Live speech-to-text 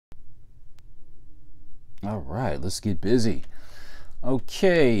All right, let's get busy.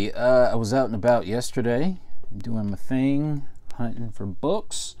 Okay, I was out and about yesterday doing my thing, hunting for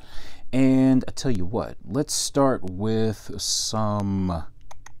books. And I tell you what, let's start with some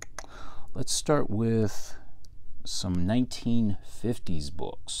 1950s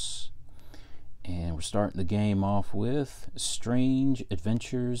books. And we're starting the game off with Strange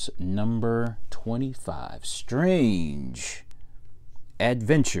Adventures number 25. Strange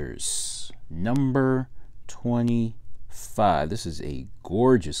Adventures number 25. This is a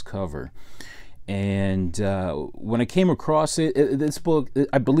gorgeous cover. And when I came across this book,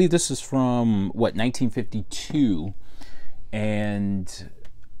 I believe this is from, 1952. And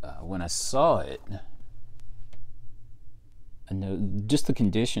when I saw it, I know just the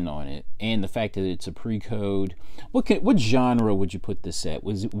condition on it and the fact that it's a pre-code. What genre would you put this at?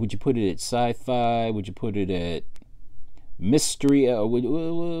 Would you put it at sci-fi? Would you put it at mystery?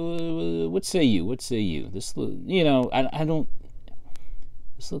 What say you? This, I don't.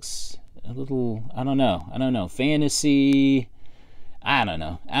 This looks a little. I don't know. Fantasy. I don't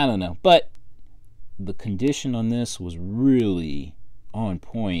know. But the condition on this was really on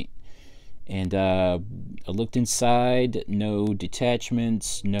point. And I looked inside. No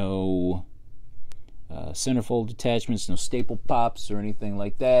detachments. No centerfold detachments. No staple pops or anything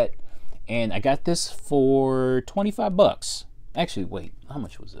like that. And I got this for $25. Actually, wait, how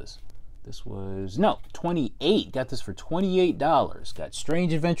much was this? This was, no, 28. Got this for $28. Got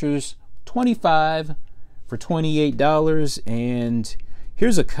Strange Adventures 25 for $28. And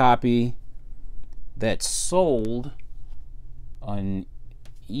here's a copy that sold on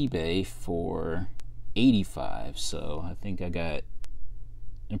eBay for $85. So I think I got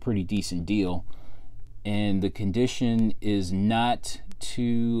a pretty decent deal. And the condition is not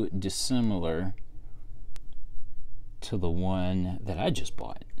too dissimilar to the one that I just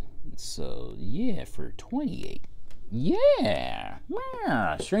bought. So yeah, for 28. Yeah.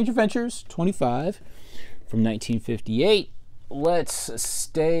 Strange Adventures 25 from 1958. Let's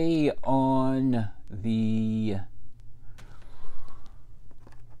stay on the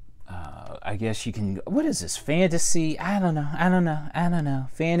I guess you can. What is this? Fantasy? I don't know.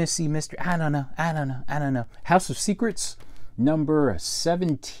 Fantasy mystery? I don't know. House of Secrets, number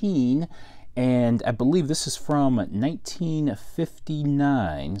 17, and I believe this is from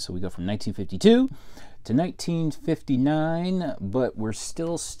 1959. So we go from 1952 to 1959, but we're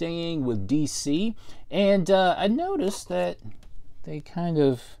still staying with DC. And I noticed that they kind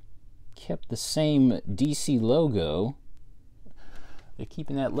of kept the same DC logo. They're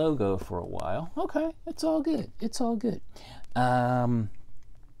keeping that logo for a while. Okay, it's all good.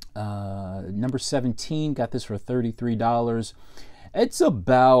 Number 17, got this for $33. It's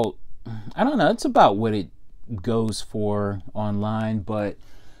about, I don't know, it's about what it goes for online, but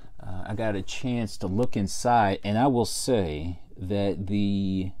I got a chance to look inside, and I will say that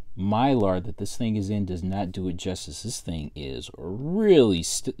the Mylar that this thing is in does not do it justice. This thing is really,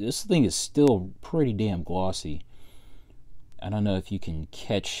 this thing is still pretty damn glossy. I don't know if you can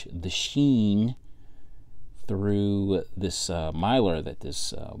catch the sheen through this Mylar that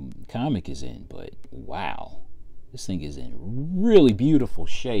this comic is in, but wow, this thing is in really beautiful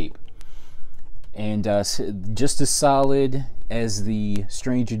shape. And just as solid as the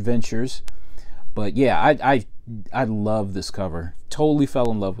Strange Adventures. But yeah, I love this cover. Totally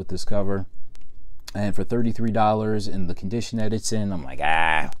fell in love with this cover. And for $33 in the condition that it's in, I'm like,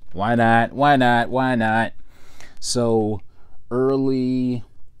 why not? So early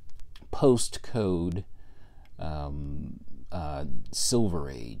post-code Silver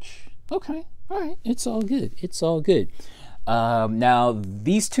Age. Okay, all right, it's all good. Now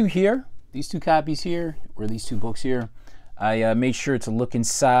these two copies here, or these two books here, I made sure to look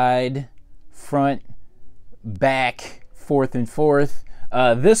inside, front, back, forth and forth.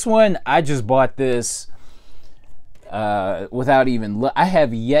 This one, I just bought this without even I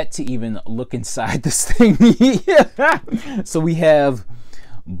have yet to even look inside this thing. So we have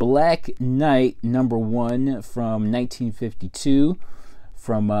Black Knight number 1 from 1952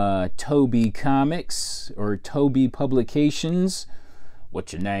 from Toby Comics or Toby Publications.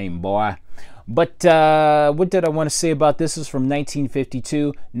 What's your name, boy? But what did I want to say about this? Is from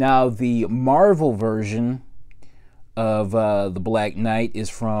 1952. Now the Marvel version of the Black Knight is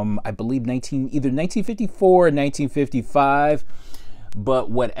from, I believe, either 1954 or 1955.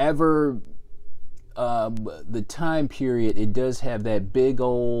 But whatever the time period, it does have that big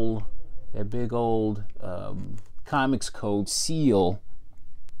old Comics Code seal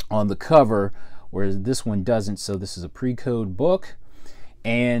on the cover, whereas this one doesn't. So this is a pre-code book,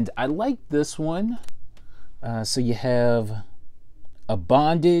 and I like this one. So you have a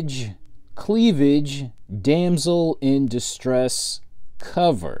bondage cleavage, damsel in distress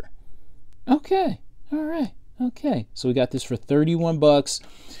cover. Okay, all right, okay. So we got this for 31 bucks.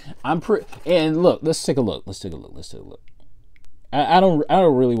 And look, let's take a look. I don't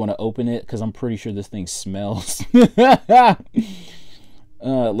really want to open it because I'm pretty sure this thing smells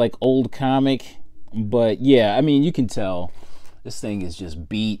like old comic. But yeah, I mean, you can tell this thing is just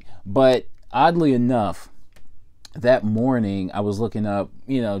beat. But oddly enough, that morning I was looking up,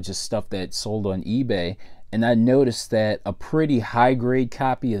 just stuff that sold on eBay, and I noticed that a pretty high grade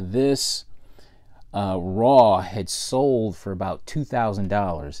copy of this raw had sold for about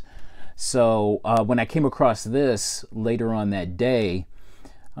 $2,000. So when I came across this later on that day,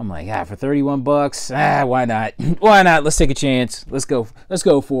 I'm like, for 31 bucks, why not? Why not? Let's take a chance. Let's go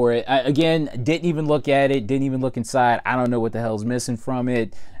for it. Again, didn't even look at it, didn't even look inside. I don't know what the hell's missing from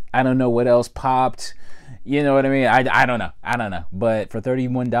it. I don't know what else popped. You know what I mean? I don't know. But for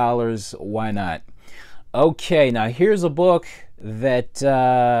 $31, why not? Okay, now here's a book that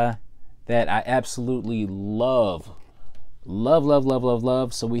that I absolutely love.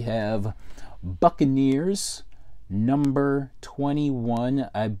 Love. So we have Buccaneers number 21.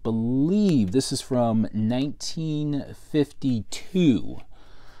 I believe this is from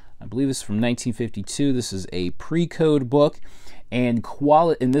 1952. This is a pre-code book, and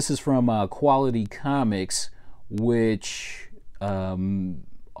this is from Quality Comics, which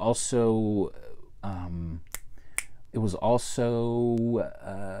also it was also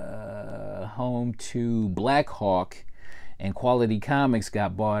home to Black Hawk, and Quality Comics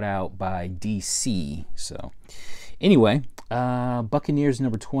got bought out by DC. So anyway, Buccaneers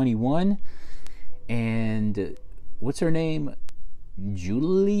number 21, and what's her name?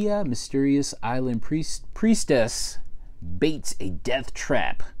 Julia, mysterious island priestess, baits a death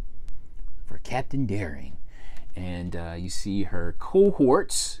trap for Captain Daring. And you see her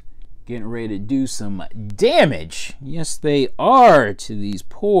cohorts getting ready to do some damage. Yes, they are, to these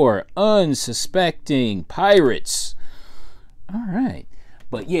poor, unsuspecting pirates. All right.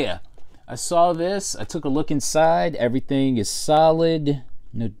 But yeah, I saw this. I took a look inside. Everything is solid.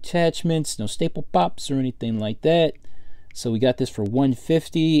 No detachments, no staple pops or anything like that. So we got this for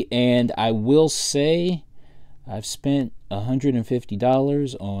 $150, and I will say I've spent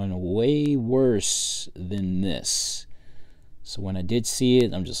 $150 on way worse than this. So when I did see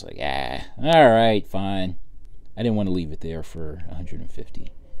it, I'm just like, all right, fine. I didn't want to leave it there for $150.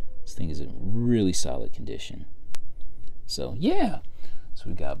 This thing is in really solid condition. So yeah, so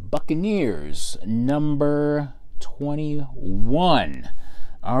we got Buccaneers number 21.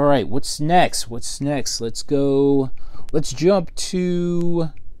 All right, what's next? Let's jump to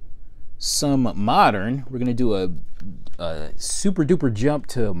some modern. We're gonna do a super duper jump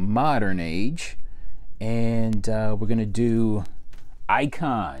to modern age, and we're gonna do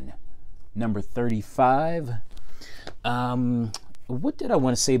Icon number 35. What did I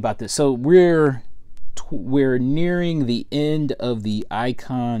want to say about this? So we're nearing the end of the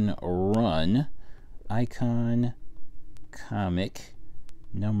Icon run. Icon comic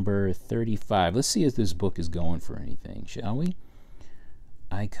number 35. Let's see if this book is going for anything, shall we?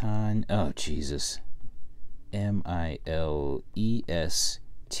 Icon, oh Jesus, Milestone.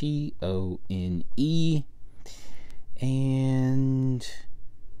 And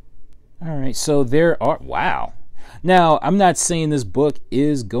all right, so there are, wow. Now, I'm not saying this book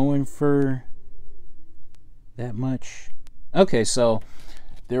is going for that much. Okay, so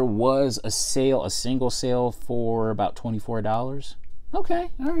there was a sale, a single sale for about $24. Okay,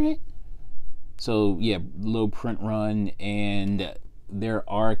 all right. So yeah, low print run, and there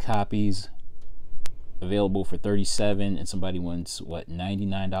are copies available for $37, and somebody wants what,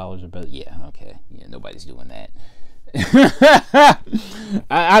 $99 or better. Yeah, okay, yeah, nobody's doing that.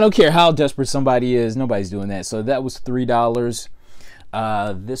 I don't care how desperate somebody is, nobody's doing that. So that was $3.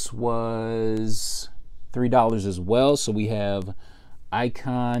 This was $3 as well. So we have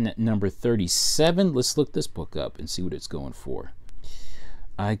Icon number 37. Let's look this book up and see what it's going for.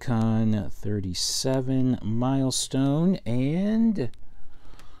 Icon 37 Milestone, and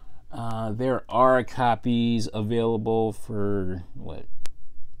there are copies available for what,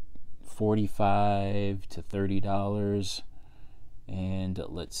 $45 to $30, and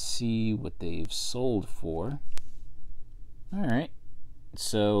let's see what they've sold for. All right,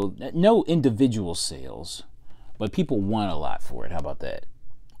 so no individual sales, but people want a lot for it. How about that?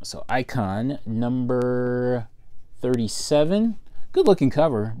 So Icon number 37. Good looking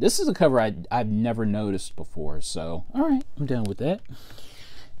cover. This is a cover I've never noticed before, so all right, I'm down with that.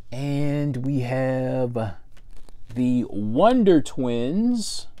 And we have the Wonder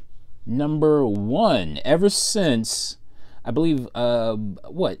Twins number 1. Ever since I believe,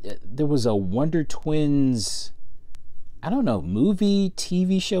 there was a Wonder Twins, I don't know, movie,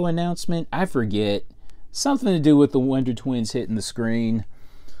 TV show announcement. I forget. Something to do with the Wonder Twins hitting the screen.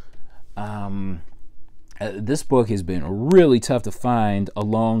 This book has been really tough to find,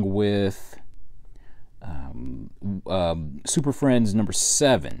 along with Super Friends number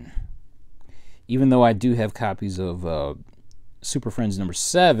 7. Even though I do have copies of Super Friends number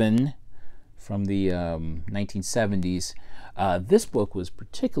 7 from the 1970s, this book was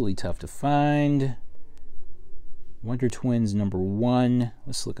particularly tough to find. Wonder Twins number 1.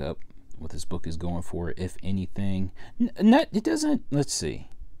 Let's look up what this book is going for, if anything. It doesn't. Let's see.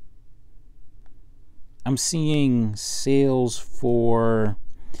 I'm seeing sales for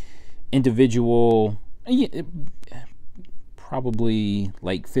individual, probably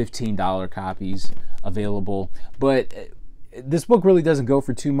like $15 copies available. But this book really doesn't go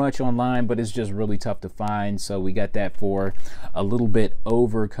for too much online, but it's just really tough to find. So we got that for a little bit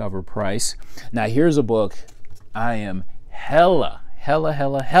over cover price. Now here's a book I am hella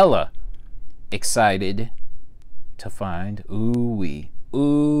excited to find. Ooh-wee.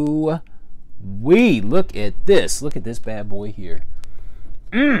 Ooh-wee. Look at this. Look at this bad boy here.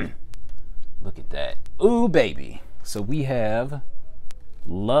 Look at that. Ooh, baby. So we have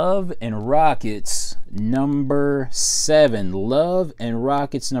Love and Rockets number 7. Love and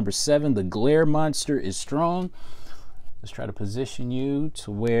Rockets number 7. The glare monster is strong. Let's try to position you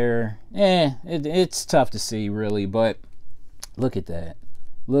to where, it's tough to see really, but look at that.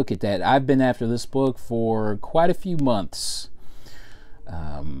 Look at that. I've been after this book for quite a few months.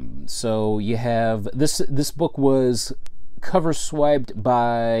 So you have, this book was cover swiped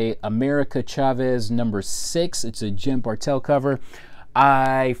by America Chavez number 6. It's a Jim Bartell cover.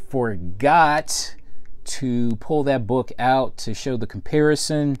 I forgot to pull that book out to show the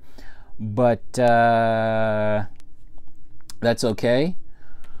comparison, but that's okay.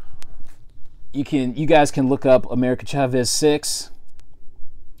 You guys can look up America Chavez 6.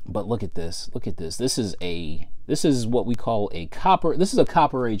 But look at this. Look at this. This is what we call a copper. This is a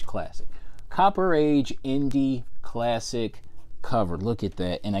Copper Age classic. Copper Age indie classic cover. Look at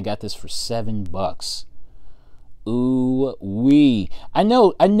that. And I got this for $7. Ooh wee. I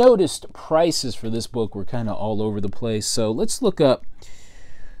noticed prices for this book were kind of all over the place. So let's look up.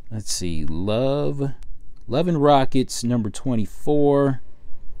 Let's see. Love and Rockets number 24.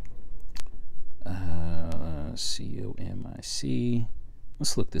 COMIC.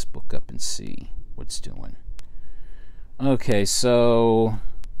 Let's look this book up and see what it's doing. Okay, so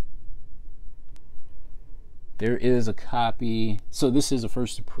there is a copy. So this is a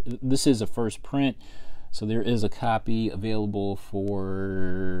first print. So there is a copy available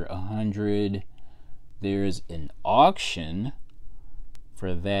for $100. There's an auction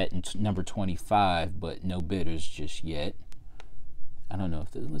for that in number 25, but no bidders just yet. I don't know if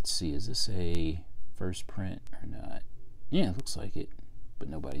let's see, is this a first print or not? Yeah, it looks like it, but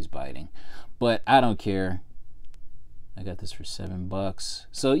nobody's biting. But I don't care. I got this for $7.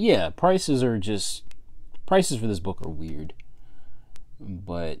 So yeah, prices for this book are weird.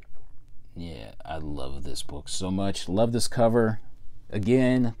 But yeah, I love this book so much. Love this cover.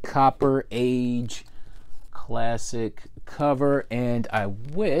 Again, Copper Age classic cover. And I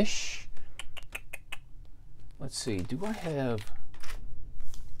wish, let's see,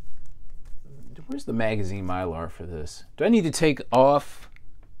 where's the magazine Mylar for this? Do I need to take off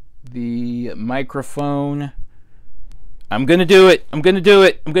the microphone? I'm gonna do it. I'm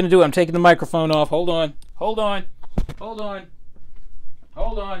taking the microphone off. Hold on.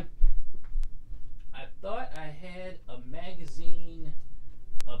 I thought I had a magazine,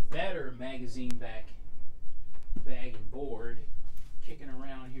 a better magazine bag and board kicking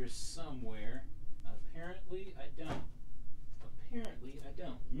around here somewhere. Apparently I don't.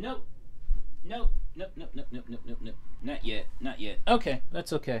 Nope. Not yet. Okay,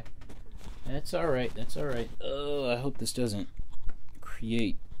 that's okay. That's all right. Oh, I hope this doesn't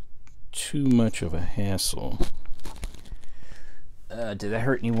create too much of a hassle. Did that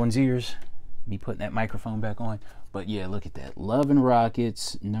hurt anyone's ears? Me putting that microphone back on? But yeah, look at that. Love and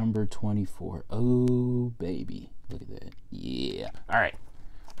Rockets number 24. Oh, baby. Look at that. Yeah. All right.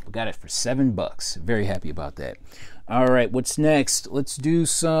 We got it for $7. Very happy about that. All right, what's next? Let's do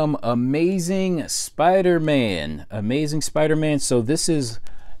some Amazing Spider-Man. So this is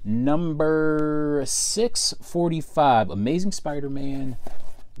number 645. Amazing Spider-Man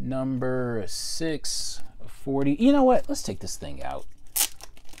number 640. You know what? Let's take this thing out.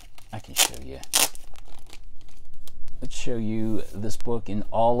 I can show you. Let's show you this book in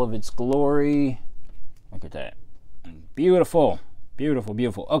all of its glory. Look at that. Beautiful.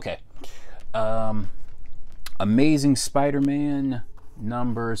 Okay. Amazing Spider-Man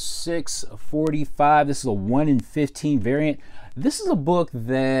number 645. This is a 1 in 15 variant. This is a book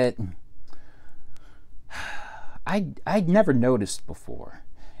that I'd never noticed before.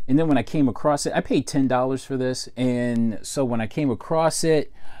 And then when I came across it, I paid $10 for this. And so when I came across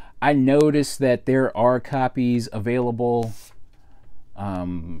it, I noticed that there are copies available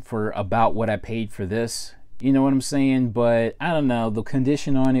for about what I paid for this. You know what I'm saying? But I don't know. The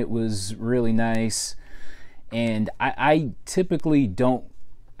condition on it was really nice. And I typically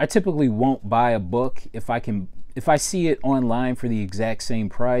won't buy a book if I see it online for the exact same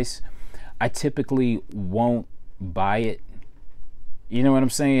price. I typically won't buy it. You know what I'm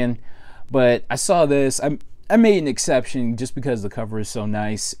saying? But I saw this. I made an exception just because the cover is so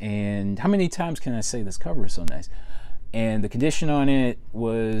nice. And how many times can I say this cover is so nice? And the condition on it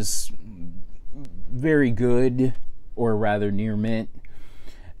was very good, or rather near mint.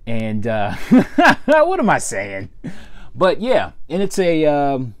 And what am I saying? But yeah, and it's a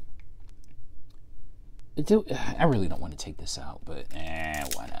I really don't want to take this out, but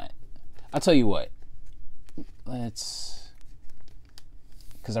why not? I'll tell you what, because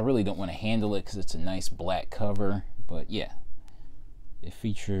I really don't want to handle it because it's a nice black cover. But yeah, it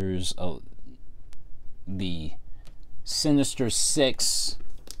features the Sinister Six,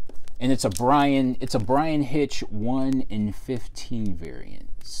 and it's a Brian Hitch 1 in 15 variant.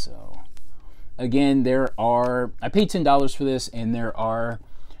 So again, I paid $10 for this, and there are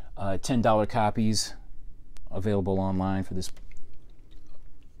 $10 copies available online for this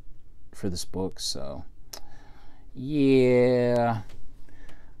book. So yeah,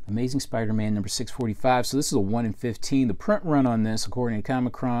 Amazing Spider-Man number 645. So this is a 1 in 15. The print run on this, according to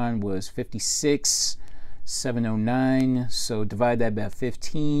Comicron, was 56,709. So divide that by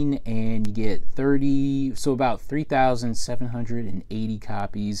 15 and you get 30, so about 3,780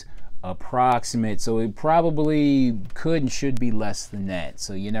 copies approximate. So it probably could and should be less than that.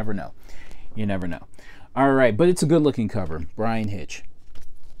 So you never know. You never know. All right, but it's a good looking cover. Brian Hitch.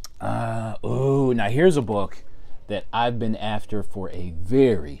 Oh, now here's a book that I've been after for a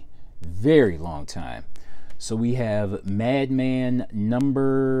very, very long time. So we have Madman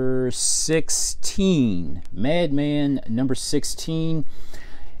number 16. Madman number 16.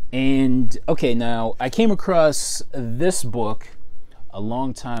 And okay, now I came across this book a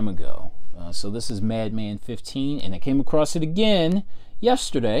long time ago. So this is Madman 15, and I came across it again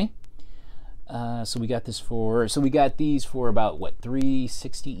yesterday. So we got these for about what,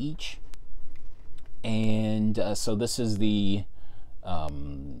 $3.60 each. And so this is the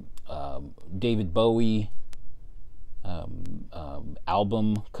David Bowie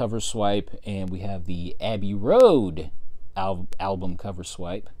album cover swipe, and we have the Abbey Road album cover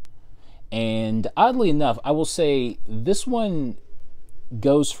swipe. And oddly enough, I will say this one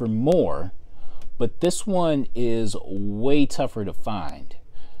goes for more, but this one is way tougher to find.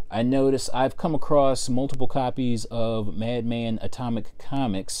 I notice I've come across multiple copies of Madman Atomic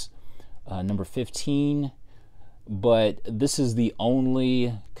Comics number 15, but this is the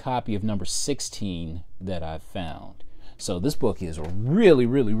only copy of number 16 that I've found. So this book is really,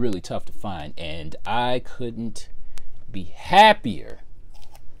 really, really tough to find, and I couldn't be happier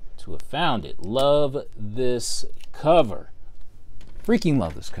to have found it. Love this cover. Freaking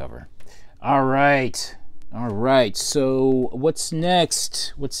love this cover. All right. So what's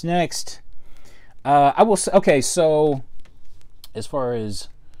next? I will say, okay, so as far as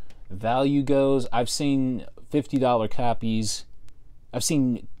value goes, I've seen $50 copies. I've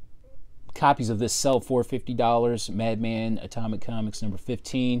seen copies of this sell for $50, Madman Atomic Comics number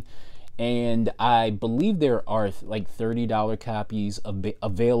 15, and I believe there are like $30 copies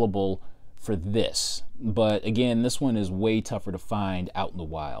available for this. But again, this one is way tougher to find out in the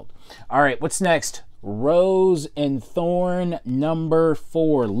wild. All right, what's next? Rose and Thorn number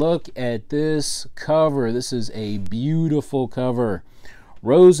 4. Look at this cover. This is a beautiful cover.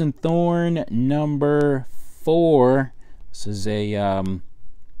 Rose and Thorn number 4. This is a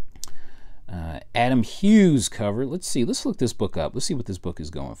Adam Hughes cover. Let's see. Let's look this book up. Let's see what this book is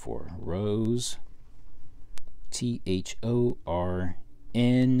going for. Rose, Thorn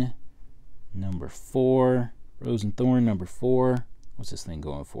number 4. Rose and Thorn number 4. What's this thing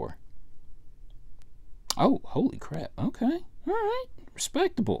going for? Oh, holy crap. Okay. All right.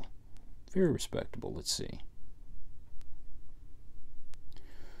 Respectable. Very respectable. Let's see.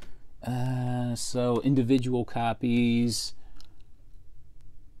 So individual copies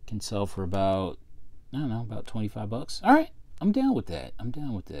can sell for about, I don't know, about 25 bucks. All right. I'm down with that. I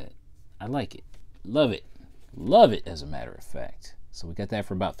like it. Love it. Love it, as a matter of fact. So we got that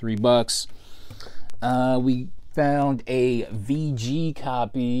for about $3. We found a VG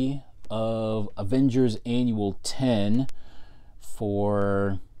copy of Avengers Annual 10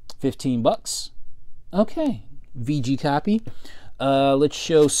 for 15 bucks. Okay, VG copy. Let's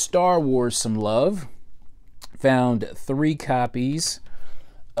show Star Wars some love. Found 3 copies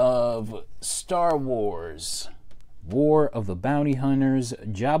of Star Wars War of the Bounty Hunters,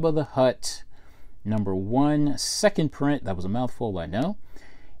 Jabba the Hutt, #1, second print. That was a mouthful, I know.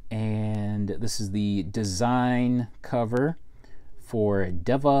 And this is the design cover for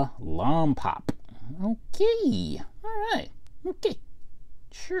Deva Lompop. Okay, all right, okay,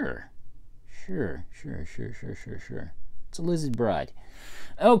 sure. It's a Lizard Bride.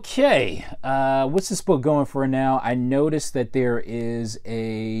 Okay, what's this book going for now? I noticed that there is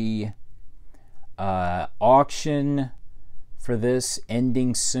a auction for this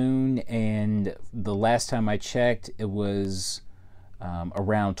ending soon, and the last time I checked, it was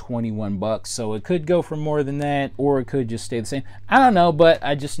around 21 bucks. So it could go for more than that, or it could just stay the same. I don't know, but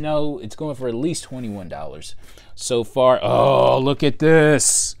I just know it's going for at least $21 so far. Oh, look at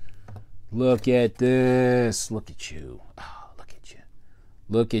this. Look at this. Look at you. Oh, look at you.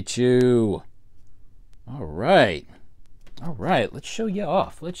 Look at you. All right. All right. Let's show you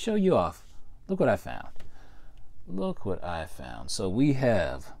off. Let's show you off. Look what I found. Look what I found. So we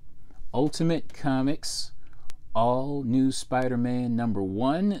have Ultimate Comics All New Spider-Man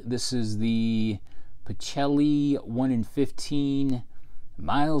 #1. This is the Pacelli 1 in 15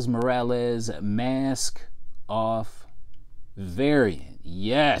 Miles Morales Mask Off variant.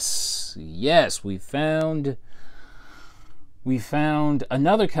 Yes, we found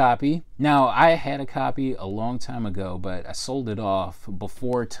another copy. Now, I had a copy a long time ago, but I sold it off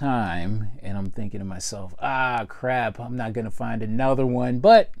before time, and I'm thinking to myself, crap, I'm not gonna find another one.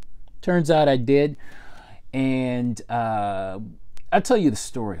 But turns out I did. And I'll tell you the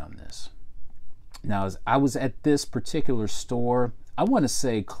story on this. Now, as I was at this particular store, I want to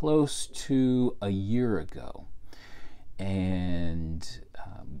say close to a year ago, and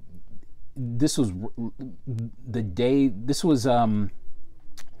this was the day. This was right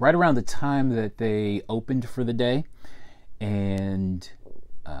around the time that they opened for the day, and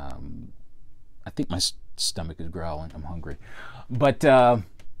I think my stomach is growling. I'm hungry, but they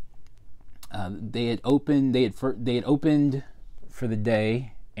had opened for the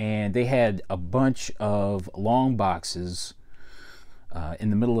day, and they had a bunch of long boxes in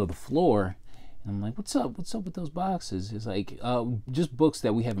the middle of the floor. And I'm like, what's up with those boxes? It's like, just books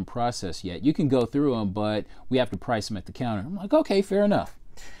that we haven't processed yet. You can go through them, but we have to price them at the counter. I'm like, okay, fair enough.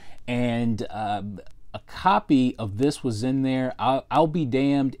 And a copy of this was in there. I'll be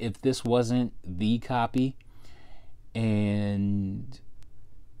damned if this wasn't the copy. And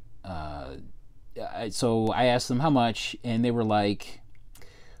so I asked them how much, and they were like,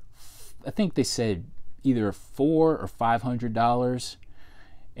 I think they said either $400 or $500.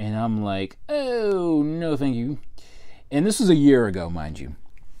 And I'm like, oh, no, thank you. And this was a year ago, mind you.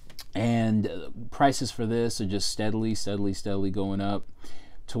 And prices for this are just steadily going up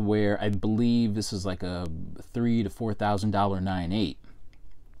to where I believe this is like a $3,000 to $4,000 9/8.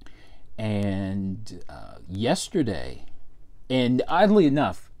 And yesterday, and oddly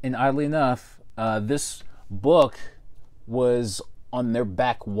enough, this book was on their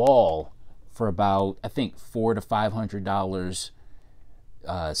back wall for about, I think, $400 to $500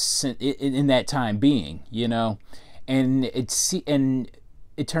 in that time being, you know. And it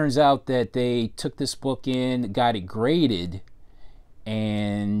turns out that they took this book in, got it graded,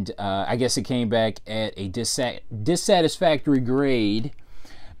 and I guess it came back at a dissatisfactory grade,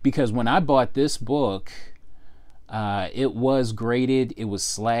 because when I bought this book, it was graded, it was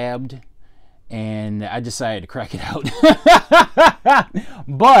slabbed, and I decided to crack it out.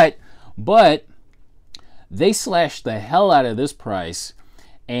 but they slashed the hell out of this price,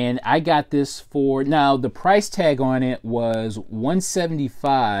 and I got this for, now the price tag on it was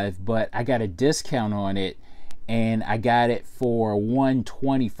 $175, but I got a discount on it, and I got it for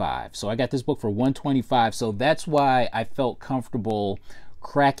 $125. So I got this book for $125. So that's why I felt comfortable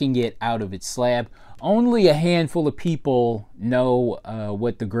cracking it out of its slab. Only a handful of people know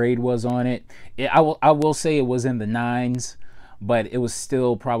what the grade was on it. I will say it was in the 9s, but it was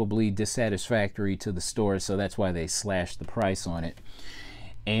still probably dissatisfactory to the store, so that's why they slashed the price on it.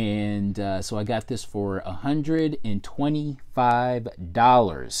 And so I got this for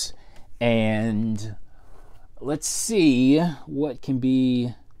 $125. And let's see what can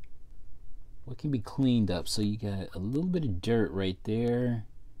be cleaned up. So you got a little bit of dirt right there,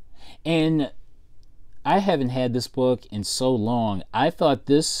 and I haven't had this book in so long. I thought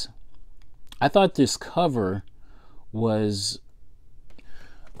this cover was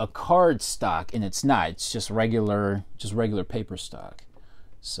a card stock, and it's not. It's just regular paper stock.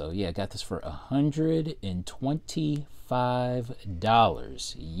 So yeah, I got this for $125.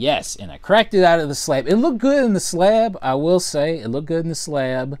 Yes, and I cracked it out of the slab. It looked good in the slab, I will say. It looked good in the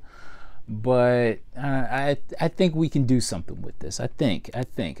slab, but I think we can do something with this. I think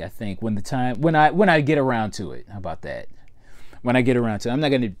when I get around to it. How about that? When I get around to it, I'm not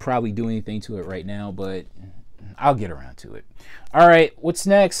going to probably do anything to it right now, but I'll get around to it. All right, what's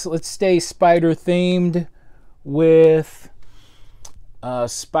next? Let's stay spider themed with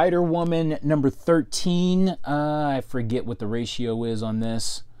Spider-Woman number 13. I forget what the ratio is on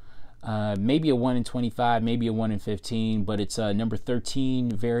this. Maybe a 1 in 25, maybe a 1 in 15, but it's number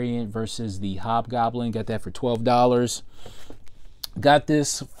 13 variant versus the Hobgoblin. Got that for $12. Got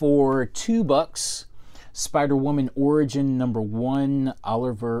this for $2. Spider-Woman Origin number 1,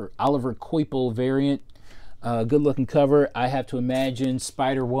 Oliver Coipel variant. Good looking cover. I have to imagine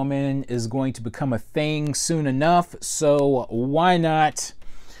Spider-Woman is going to become a thing soon enough, so why not?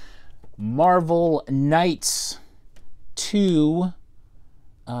 Marvel Knights 2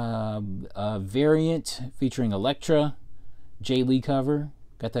 variant featuring Elektra, Jay Lee cover.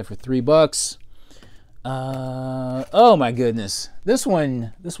 Got that for $3. Oh my goodness, this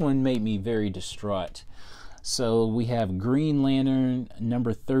one made me very distraught. So we have Green Lantern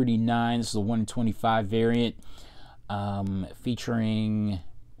number 39. This is the 1 in 25 variant, featuring,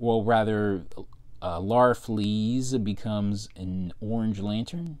 well, rather, Larfleeze becomes an Orange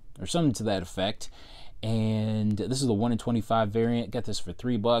Lantern or something to that effect. And this is the 1 in 25 variant. Got this for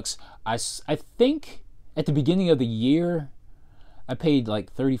 $3. I think at the beginning of the year I paid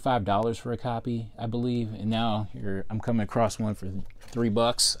like $35 for a copy, I believe, and now here I'm coming across one for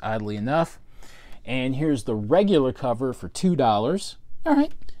 $3, oddly enough. And here's the regular cover for $2. All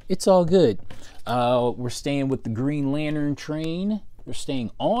right, it's all good. We're staying with the Green Lantern train. We're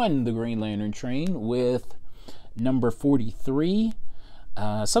staying on the Green Lantern train with number 43.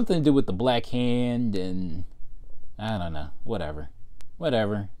 Something to do with the Black Hand, and I don't know, whatever.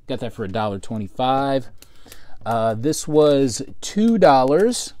 Got that for $1.25. This was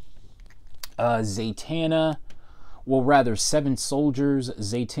 $2. Zatanna, well, rather, Seven Soldiers,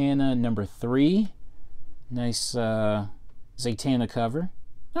 Zatanna number 3. Nice Zatanna cover.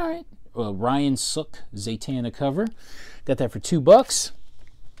 All right. Ryan Sook Zatanna cover. Got that for $2.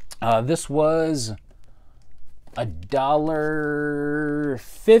 This was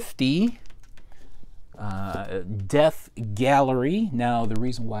 $1.50. Death Gallery. Now, the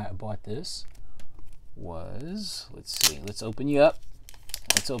reason why I bought this was, let's see, let's open you up.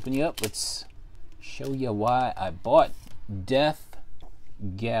 Let's show you why I bought Death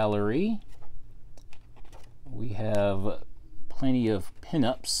Gallery. We have plenty of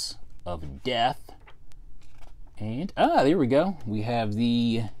pinups of Death. And, there we go. We have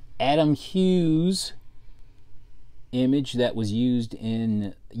the Adam Hughes image that was used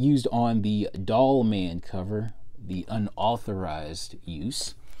on the Doll Man cover, the unauthorized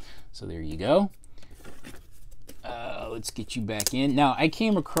use. So there you go. Let's get you back in. Now, I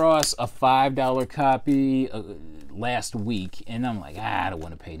came across a $5 copy last week, and I'm like, I don't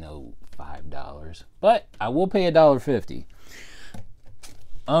want to pay no $5, but I will pay $1.50.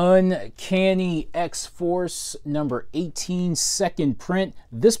 Uncanny X-Force number 18, second print.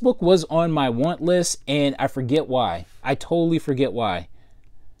 This book was on my want list, and I forget why. I totally forget why.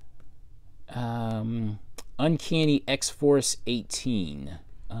 Uncanny X-Force 18.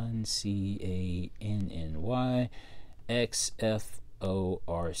 Uncanny XFORCE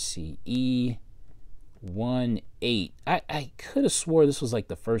 1/8. I could have swore this was like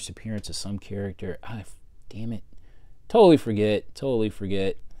the first appearance of some character. Damn it. Totally forget.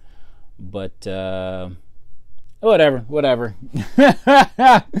 But whatever.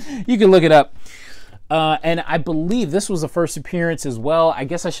 You can look it up. And I believe this was the first appearance as well. I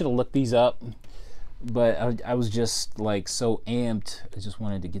guess I should have looked these up, but I was just like so amped. I just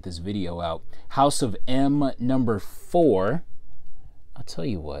wanted to get this video out. House of M number 4. I'll tell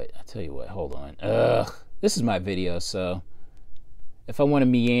you what. Hold on. This is my video, so if I want to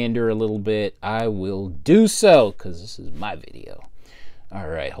meander a little bit, I will do so, because this is my video. All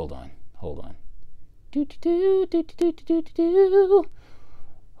right, hold on. Hold on. We're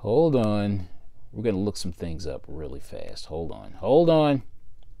going to look some things up really fast. Hold on.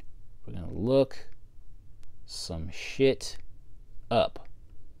 We're going to look some shit up.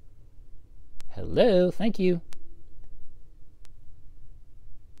 Hello, thank you.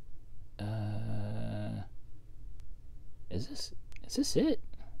 Is this it?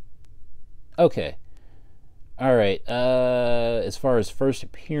 Okay. All right. As far as first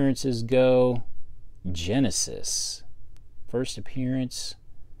appearances go, Genesis. First appearance.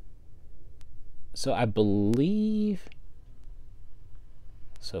 So I believe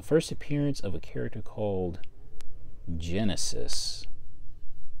So first appearance of a character called Genesis.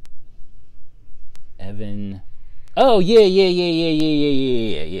 Evan. Oh, yeah.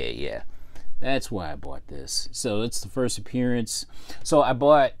 That's why I bought this. So it's the first appearance. So I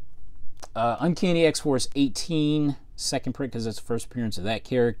bought Uncanny X-Force 18, second print, because it's the first appearance of that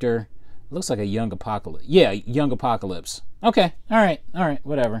character. It looks like a Young Apocalypse. Yeah, Young Apocalypse. Okay, all right,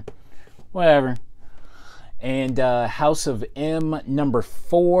 whatever. And House of M number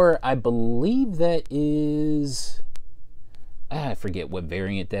 4, I believe that is... I forget what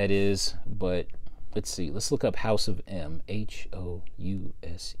variant that is, but let's see. Let's look up House of M.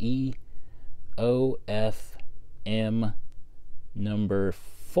 HOUSEOFM number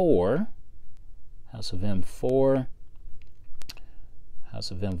 4. House of M 4.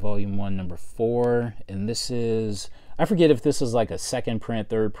 House of M volume 1 number 4. And this is, I forget if this is like a second print,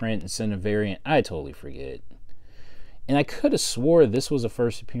 third print, instead of variant. I totally forget. And I could have swore this was a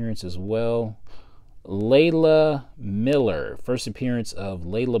first appearance as well. Layla Miller. First appearance of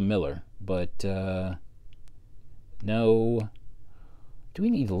Layla Miller. But no. Do we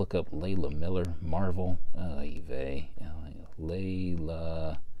need to look up Layla Miller? Marvel. Layla.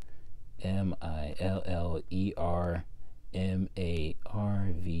 MillerMarvel.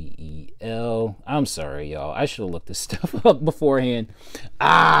 I'm sorry, y'all. I should have looked this stuff up beforehand.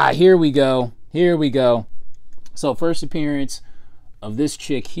 Here we go. So first appearance of this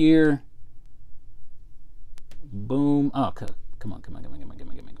chick here. Boom. Oh, come on.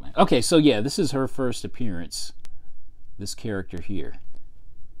 Okay, so yeah, this is her first appearance. This character here.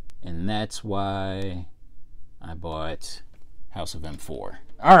 And that's why I bought House of M4.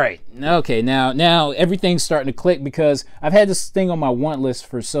 All right. Okay, now everything's starting to click, because I've had this thing on my want list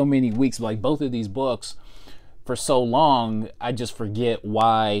for so many weeks, like both of these books for so long, I just forget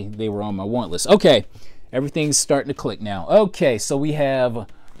why they were on my want list. Okay, everything's starting to click now. Okay, so we have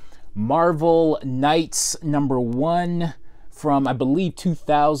Marvel Knights number 1 from, I believe,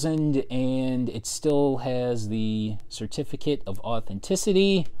 2000, and it still has the certificate of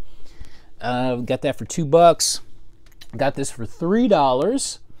authenticity. Got that for $2. Got this for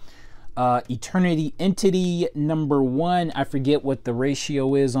 $3. Eternity Entity number 1. I forget what the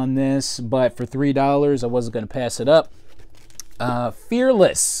ratio is on this, but for $3, I wasn't going to pass it up.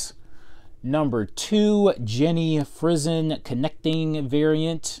 Fearless number 2. Jenny Frizen connecting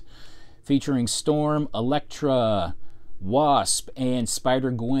variant, featuring Storm, Elektra, Wasp, and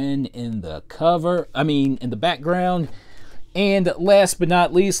Spider-Gwen in the cover. in the background. And last but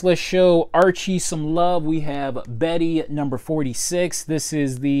not least, let's show Archie some love. We have Betty number 46. This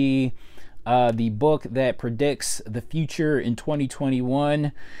is the book that predicts the future in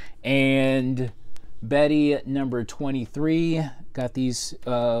 2021. And Betty number 23. Got these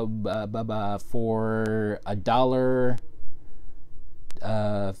for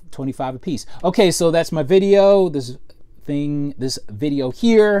 $1.25 a piece. Okay, so that's my video. This video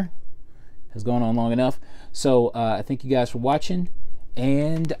here has gone on long enough. So I thank you guys for watching,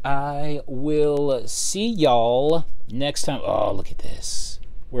 and I will see y'all next time. Oh, look at this.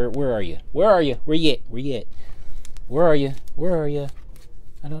 Where are you? Where are you? Where you at? Where are you?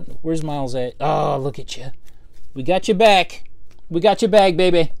 I don't know. Where's Miles at? Oh, look at you. We got your back. We got your back,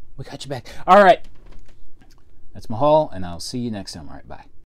 baby. We got your back. All right. That's my haul, and I'll see you next time. All right, bye.